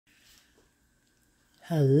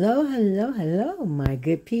Hello, hello, hello, my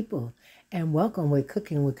good people, and welcome with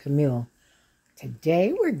Cooking with Camille.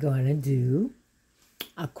 Today we're going to do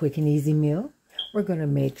a quick and easy meal. We're going to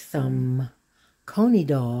make some Coney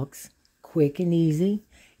dogs, quick and easy,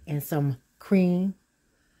 and some cream,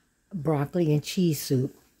 broccoli, and cheese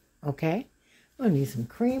soup. Okay? We're going to need some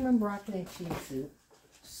cream and broccoli and cheese soup.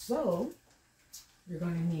 So, you're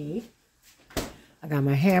going to need, I got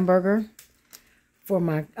my hamburger for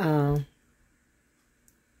my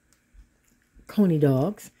Coney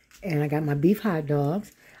dogs, and I got my beef hot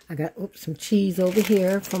dogs. I got some cheese over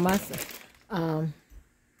here for my soup. I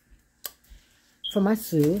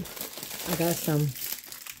got some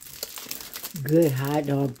good hot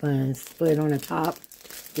dog buns split on the top.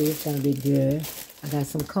 This is gonna be good. I got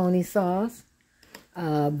some Coney sauce.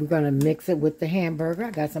 We're gonna mix it with the hamburger.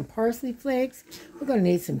 I got some parsley flakes. We're gonna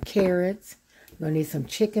need some carrots. We're gonna need some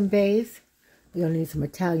chicken base. We're gonna need some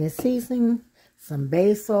Italian seasoning, some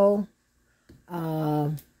basil.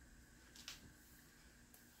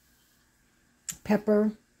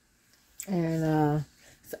 Pepper, and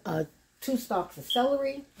 2 stalks of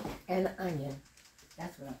celery and an onion.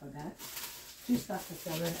 That's what I forgot. 2 stalks of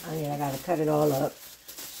celery and onion. I got to cut it all up.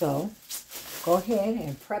 So go ahead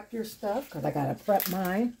and prep your stuff because I got to prep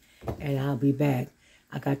mine, and I'll be back.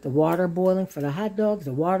 I got the water boiling for the hot dogs,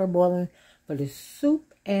 the water boiling for the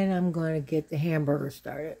soup, and I'm going to get the hamburger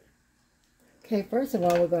started. Okay, first of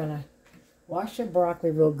all, we're going to wash your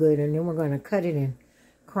broccoli real good, and then we're going to cut it in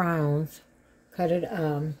crowns. Cut it,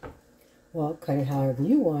 well, cut it however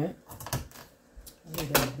you want.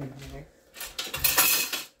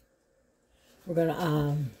 We're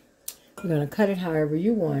gonna cut it however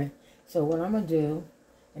you want. So what I'm gonna do,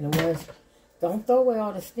 and it was, don't throw away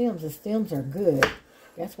all the stems. The stems are good.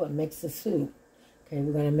 That's what makes the soup. Okay,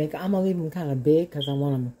 we're gonna make. I'm gonna leave them kind of big because I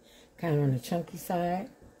want them kind of on the chunky side.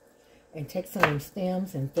 And take some of them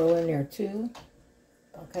stems and throw in there too.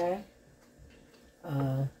 Okay.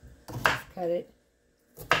 Cut it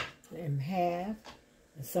in half.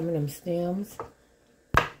 And some of them stems.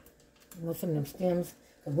 Some of them stems.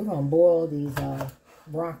 Because we're going to boil these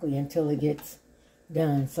broccoli until it gets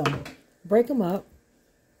done. So break them up.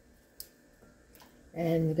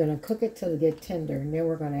 And you're going to cook it till it gets tender. And then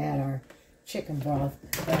we're going to add our chicken broth.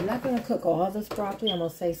 But I'm not going to cook all this broccoli. I'm going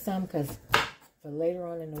to save some because for later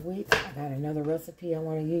on in the week, I got another recipe I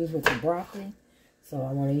want to use with the broccoli. So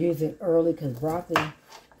I want to use it early because broccoli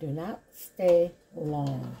do not stay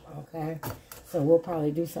long, okay? So we'll probably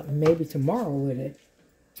do something maybe tomorrow with it,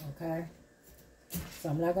 okay? So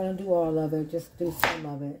I'm not going to do all of it, just do some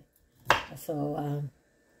of it. So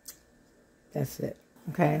that's it,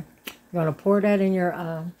 okay? You're going to pour that in your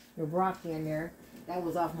broccoli in there. That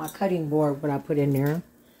was off my cutting board, what I put in there.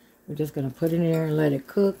 We're just going to put it in there and let it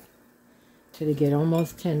cook till it get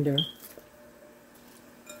almost tender.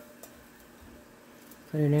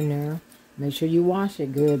 Put it in there. Make sure you wash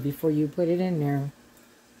it good before you put it in there.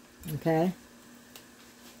 Okay?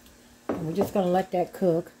 And we're just going to let that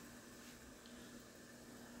cook.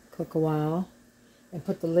 Cook a while. And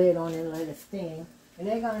put the lid on it and let it steam. It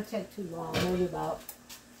ain't going to take too long. Maybe about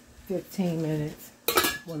 15 minutes.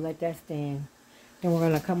 We'll let that steam. Then we're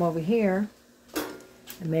going to come over here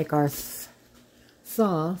and make our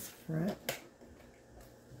sauce. Right?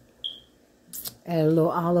 Add a little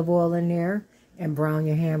olive oil in there and brown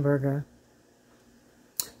your hamburger.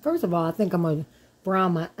 First of all, I think I'm going to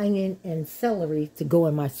brown my onion and celery to go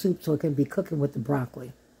in my soup so it can be cooking with the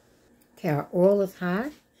broccoli. Okay, our oil is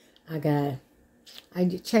hot. I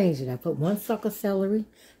changed it. I put 1 stalk of celery,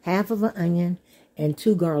 half of an onion, and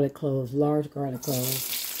 2 garlic cloves, large garlic cloves.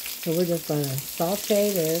 So we're just going to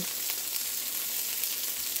saute this.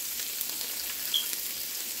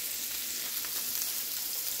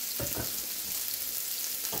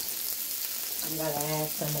 I'm going to add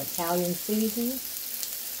some Italian seasoning,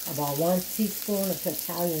 about 1 teaspoon of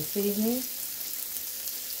Italian seasoning,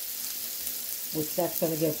 which that's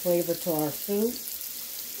going to give flavor to our soup.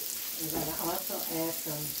 We're going to also add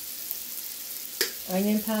some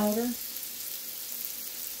onion powder,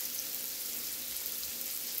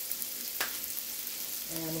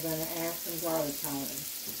 and we're going to add some garlic powder.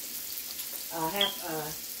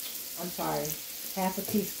 Half a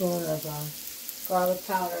teaspoon of garlic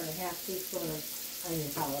powder and a half teaspoon of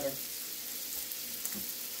onion powder.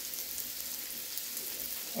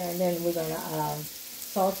 And then we're going to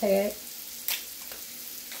saute it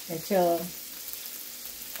until it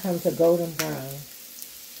comes a golden brown.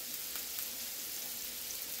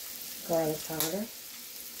 Garlic powder.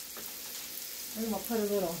 I'm going to put a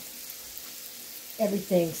little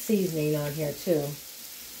everything seasoning on here too.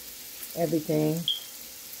 Everything.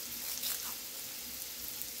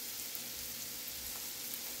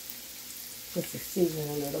 just to season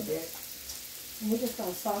a little bit. And we're just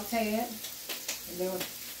going to saute it. And then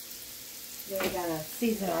we got to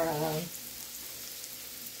season our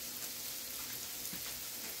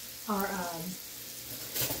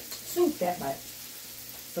soup that much.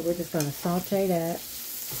 So we're just going to saute that.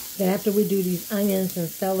 Then after we do these onions and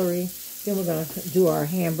celery, then we're going to do our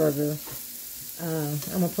hamburger. I'm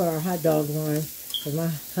going to put our hot dogs on because my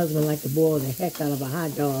husband likes to boil the heck out of a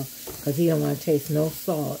hot dog because he don't want to taste no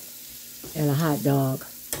salt in a hot dog.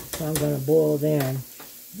 So I'm going to boil them.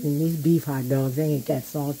 And these beef hot dogs, they ain't that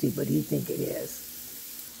salty, but he think it is.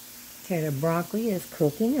 Okay, the broccoli is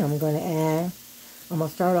cooking. I'm going to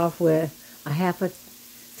start off with a half a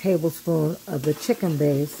tablespoon of the chicken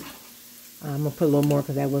base. I'm going to put a little more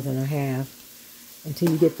because that wasn't a half.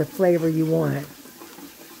 Until you get the flavor you want.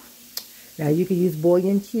 Now you can use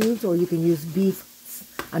bouillon cubes or you can use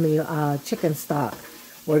chicken stock.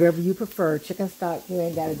 Whatever you prefer. Chicken stock, you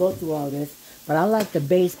ain't got to go through all this. But I like the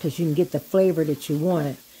base because you can get the flavor that you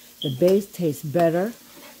want. The base tastes better.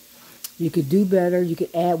 You could do better. You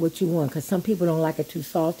could add what you want because some people don't like it too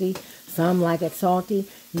salty. Some like it salty.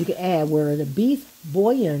 You can add where the beef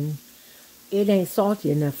bouillon, it ain't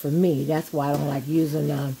salty enough for me. That's why I don't like using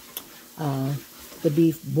the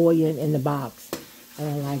beef bouillon in the box. I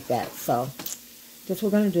don't like that. So that's what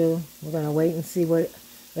we're going to do. We're going to wait and see let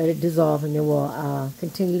it dissolve, and then we'll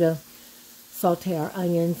continue to saute our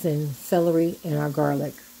onions and celery and our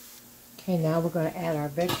garlic. Okay, now we're going to add our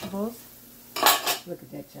vegetables. Look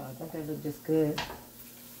at that, y'all. Don't that look just good?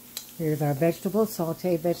 Here's our vegetables,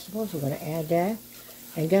 sauteed vegetables. We're going to add that.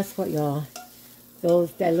 And guess what, y'all?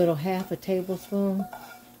 That little half a tablespoon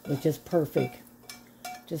was just perfect.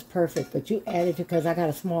 Just perfect. But you add it because I got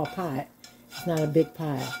a small pot. It's not a big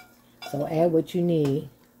pot. So add what you need.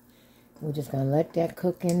 We're just going to let that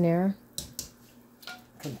cook in there.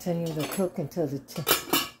 Continue to cook until it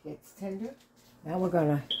gets tender. Now we're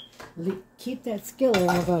going to keep that skillet and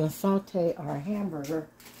we're going to saute our hamburger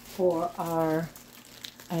for our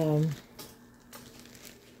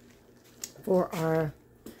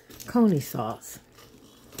Coney sauce.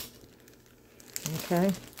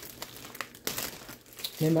 Okay.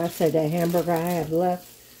 Remember I said that hamburger I have left?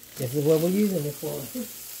 This is what we're using it for.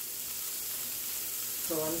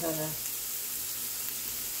 So I'm going to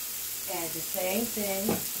add the same thing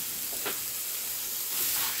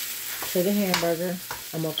to the hamburger.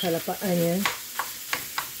 I'm going to cut up an onion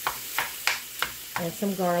and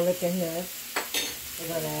some garlic in this. We're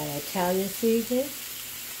going to add Italian seasoning.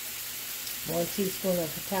 1 teaspoon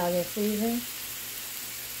of Italian seasoning.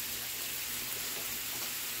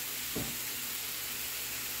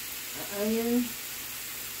 Our onion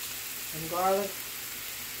and garlic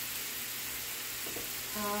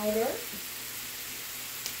powder.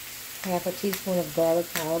 Half a teaspoon of garlic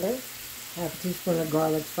powder. Half a teaspoon of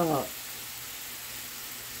garlic salt.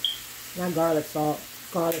 Not garlic salt,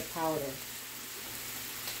 garlic powder.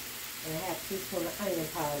 And a half teaspoon of onion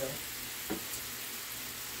powder.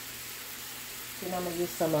 Then I'm going to use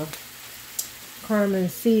some Carmen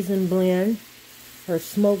seasoned blend. Her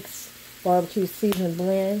smoked barbecue seasoned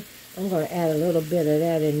blend. I'm going to add a little bit of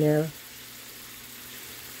that in there.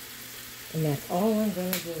 And that's all I'm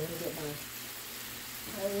going to do. Let me get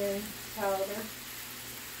my onion powder.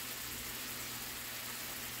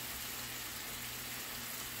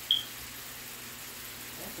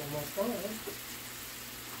 That's almost done.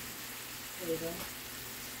 There you go.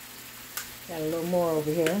 Got a little more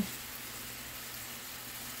over here.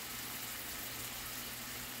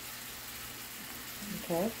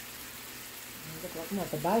 Okay. Look like I'm going to have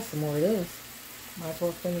to buy some more of this. Might as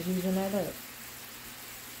well finish using that up.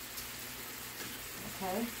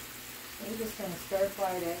 Okay. We're just going to stir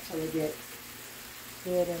fry that till it gets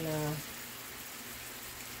good and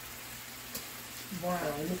brown.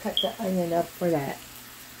 Let me cut the onion up for that.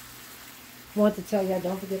 I want to tell you,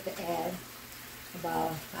 don't forget to add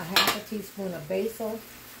about a half a teaspoon of basil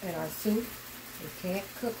in our soup. You can't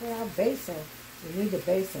cook without basil. You need the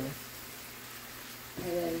basil.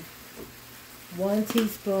 And then 1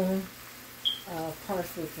 teaspoon of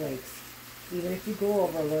parsley flakes. Even if you go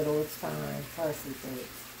over a little, it's fine. Parsley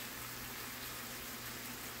flakes.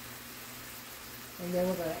 And then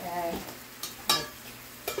we're going to add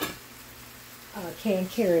canned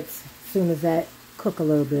carrots as soon as that cook a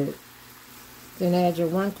little bit. Then add your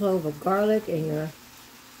 1 clove of garlic and your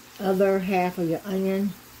other half of your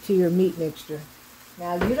onion to your meat mixture.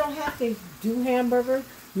 Now you don't have to do hamburger.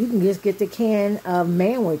 You can just get the can of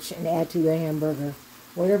manwich and add to your hamburger.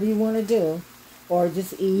 Whatever you want to do. Or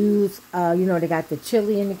just use, they got the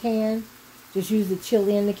chili in the can. Just use the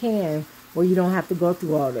chili in the can where you don't have to go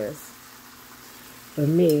through all this. For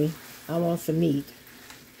me, I want some meat.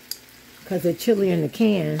 because the chili in the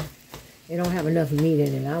can, it don't have enough meat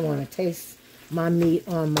in it. I want to taste my meat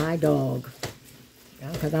on my dog,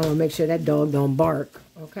 because I want to make sure that dog don't bark,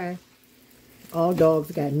 okay? All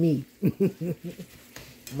dogs got meat.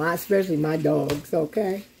 Especially my dogs,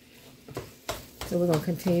 okay? So we're going to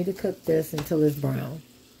continue to cook this until it's brown.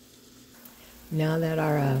 Now that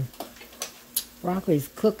our broccoli is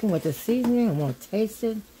cooking with the seasoning, I'm going to taste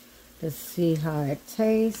it to see how it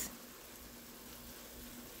tastes.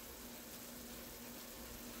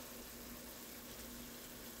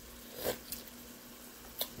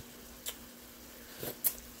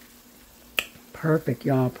 Perfect,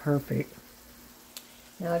 y'all, perfect.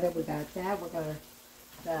 Now that we got that, we're going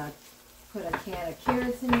to put a can of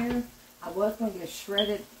carrots in here. I was going to get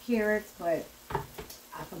shredded carrots, but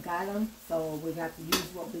I forgot them, so we got to use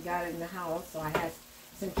what we got in the house. So I had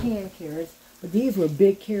some canned carrots, but these were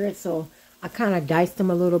big carrots, so I kind of diced them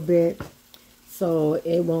a little bit so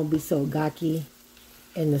it won't be so gawky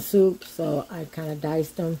in the soup. So I kind of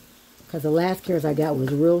diced them because the last carrots I got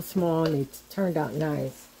was real small and they turned out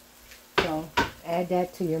nice. So add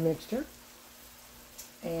that to your mixture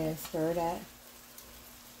and stir that.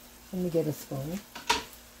 Let me get a spoon.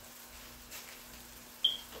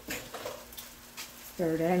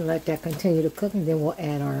 Stir that and let that continue to cook, and then we'll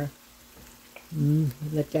add our,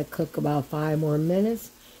 let that cook about 5 more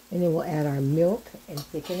minutes, and then we'll add our milk and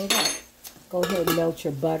thicken it up. Go ahead and melt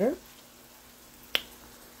your butter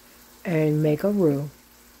and make a roux.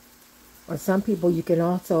 Or some people, you can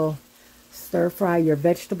also stir fry your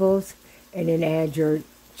vegetables and then add your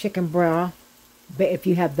chicken broth. But if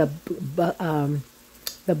you have the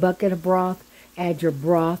bucket of broth, add your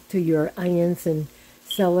broth to your onions and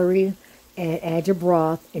celery, and add your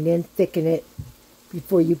broth, and then thicken it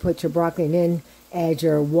before you put your broccoli, and then add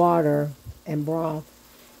your water and broth,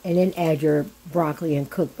 and then add your broccoli and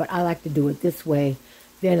cook. But I like to do it this way.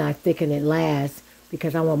 Then I thicken it last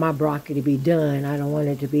because I want my broccoli to be done. I don't want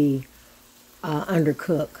it to be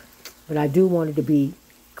undercooked. But I do want it to be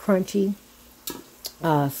crunchy,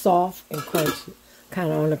 soft and crunchy,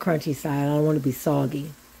 kind of on the crunchy side. I don't want it to be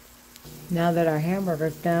soggy. Now that our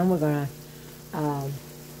hamburger's done, we're going to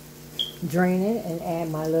drain it and add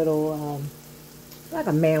my little, like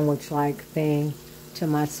a manwich-like thing to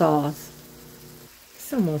my sauce.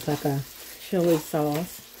 It's almost like a chili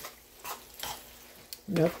sauce.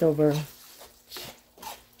 Leftover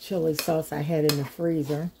chili sauce I had in the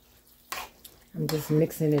freezer. I'm just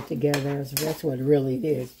mixing it together. So that's what it really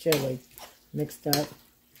is, chili mixed up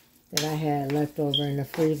that I had left over in the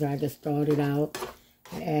freezer. I just thawed it out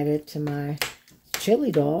and added it to my chili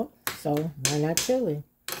dog. So why not chili?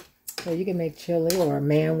 So you can make chili or a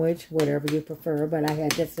manwich, whatever you prefer. But I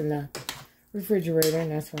had this in the refrigerator,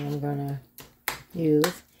 and that's what I'm going to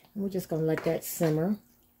use. And we're just going to let that simmer.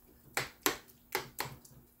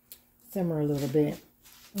 Simmer a little bit.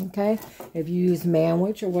 Okay? If you use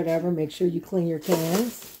manwich or whatever, make sure you clean your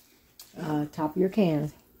cans. Top of your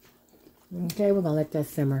cans. Okay, we're going to let that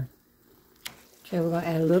simmer. Okay, we're going to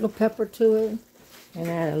add a little pepper to it. And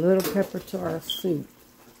add a little pepper to our soup.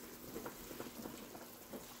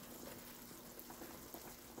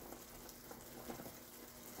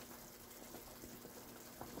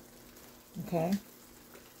 Okay,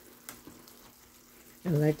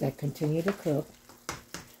 and let that continue to cook.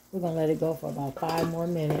 We're going to let it go for about 5 more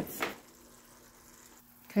minutes.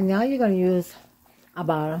 Okay, now you're going to use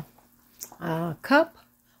about a cup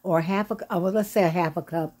or half a, well, let's say a half a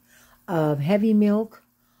cup of heavy milk,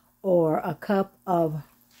 or a cup of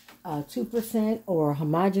 2% or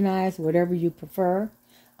homogenized, whatever you prefer.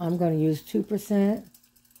 I'm going to use 2%.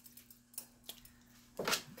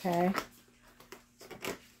 Okay.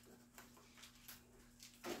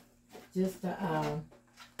 Just the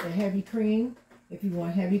heavy cream, if you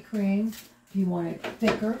want heavy cream. If you want it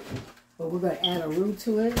thicker, but we're going to add a roux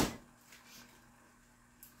to it.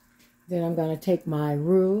 Then I'm going to take my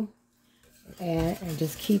roux and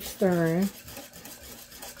just keep stirring.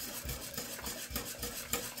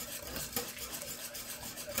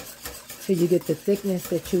 Till you get the thickness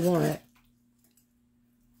that you want.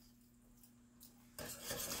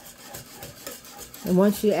 And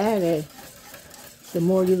once you add it, the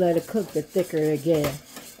more you let it cook, the thicker it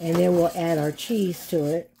gets. And then we'll add our cheese to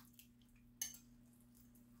it.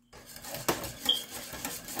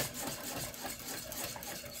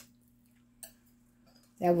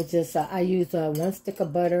 That was just, I used 1 stick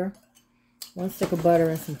of butter. 1 stick of butter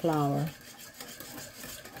and some flour.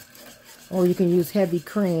 Or you can use heavy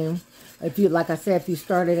cream. If you, like I said, if you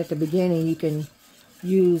started at the beginning, you can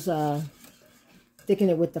use, thicken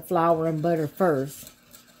it with the flour and butter first.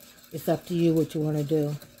 It's up to you what you want to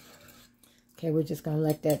do. Okay, we're just going to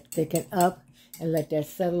let that thicken up and let that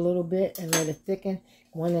settle a little bit and let it thicken.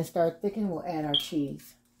 When it starts thickening, we'll add our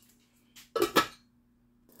cheese.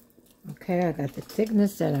 Okay, I got the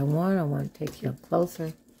thickness that I want. I want to take you up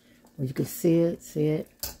closer where you can see it. See it?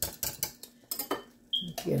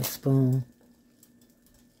 Get a spoon.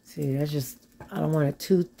 See, that's just, I don't want it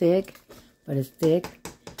too thick, but it's thick.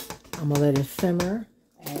 I'm going to let it simmer.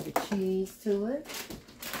 Add the cheese to it.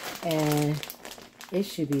 And it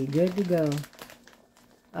should be good to go.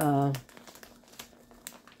 Oh.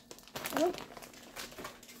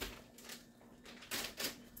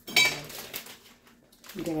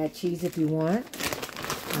 You can add cheese if you want.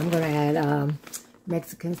 I'm going to add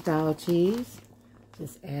Mexican style cheese.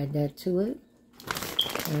 Just add that to it.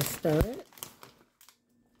 And stir it.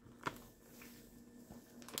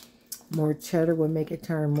 More cheddar will make it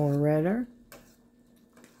turn more redder.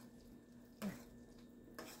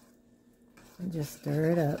 And just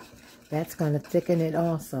stir it up. That's going to thicken it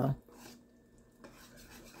also.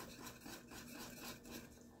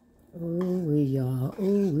 Ooh, y'all.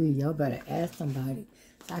 Ooh, y'all better ask somebody.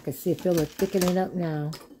 So I can feel it thickening up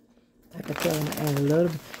now. I can feel them add a little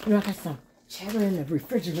bit. You know, I got some cheddar in the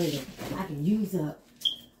refrigerator I can use up.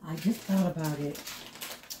 I just thought about it.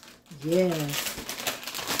 Yes.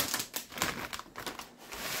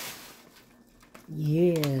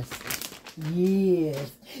 Yes.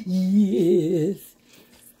 Yes. Yes.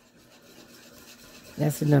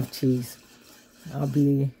 That's enough cheese. I'll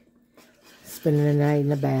be spending the night in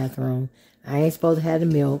the bathroom. I ain't supposed to have the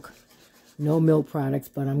milk. No milk products,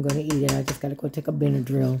 but I'm going to eat it. I just got to go take a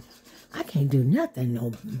Benadryl. I can't do nothing.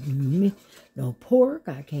 No pork.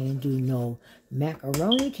 I can't do no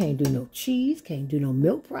macaroni. Can't do no cheese. Can't do no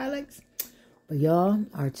milk products. But y'all,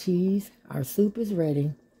 our soup is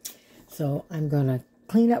ready. So I'm going to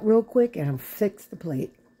clean up real quick and fix the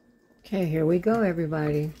plate. Okay, here we go,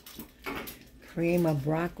 everybody. Cream of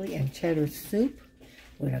broccoli and cheddar soup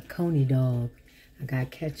with a Coney dog. I got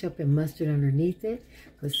ketchup and mustard underneath it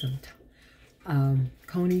with some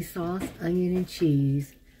Coney sauce, onion, and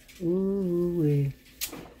cheese. Ooh,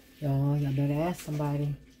 y'all better ask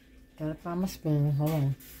somebody. Gotta find my spoon. Hold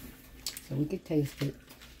on, so we can taste it.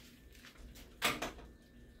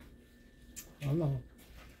 Hold on.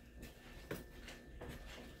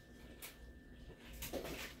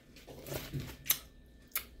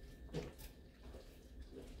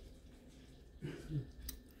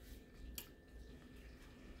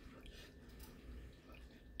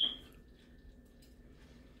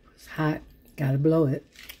 It's hot. Gotta blow it.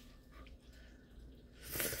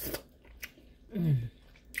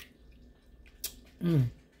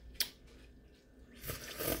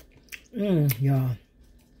 Y'all.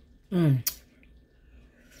 I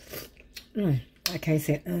can't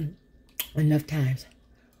say enough times.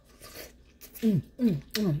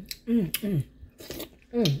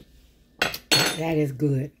 That is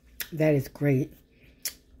good. That is great.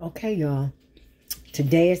 Okay, y'all.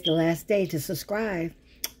 Today is the last day to subscribe.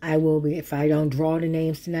 I will be, if I don't draw the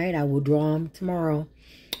names tonight, I will draw them tomorrow.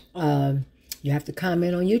 You have to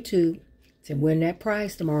comment on YouTube to win that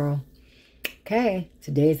prize tomorrow. Okay,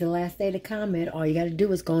 today's the last day to comment. All you got to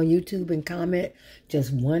do is go on YouTube and comment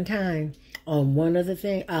just one time on one of the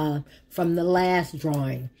things from the last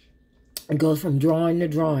drawing. It goes from drawing to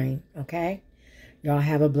drawing, okay? Y'all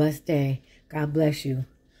have a blessed day. God bless you.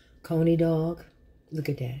 Coney dog, look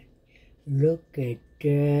at that. Look at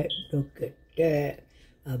that. Look at that.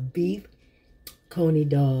 A beef Coney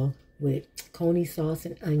dog with Coney sauce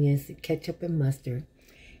and onions, ketchup and mustard,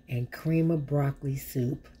 and cream of broccoli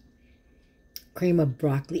soup. Cream of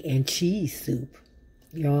broccoli and cheese soup,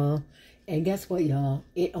 y'all. And guess what, y'all?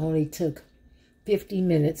 It only took 50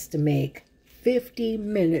 minutes to make. 50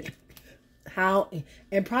 minutes. How?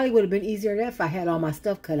 And probably would have been easier than that if I had all my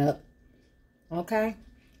stuff cut up. Okay?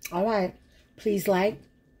 All right. Please like,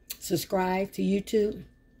 subscribe to YouTube,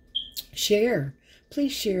 share.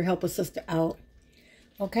 Please share. Help a sister out.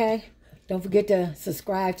 Okay? Don't forget to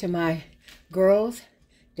subscribe to my girls,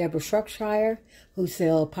 Deborah Shropshire, who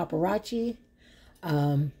sell paparazzi,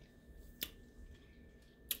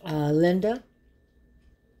 Linda,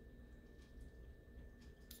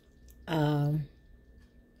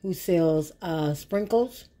 who sells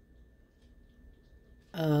sprinkles,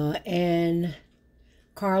 and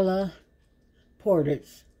Carla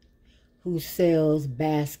Porters, who sells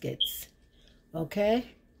baskets. Okay?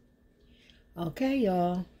 Okay,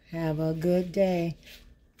 y'all. Have a good day.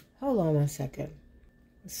 Hold on one second.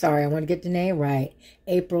 Sorry, I want to get the name right.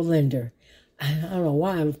 April Linder. I don't know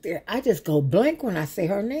why I'm there. I just go blank when I say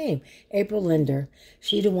her name. April Linder.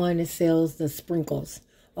 She the one that sells the sprinkles.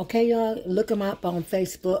 Okay, y'all? Look them up on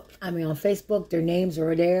Facebook. On Facebook. Their names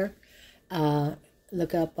are there.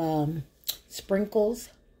 Look up Sprinkles.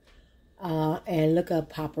 And look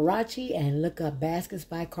up Paparazzi. And look up Baskets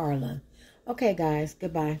by Carla. Okay, guys.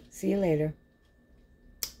 Goodbye. See you later.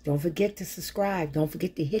 Don't forget to subscribe. Don't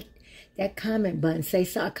forget to hit that comment button. Say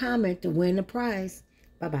a comment to win the prize.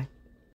 Bye-bye.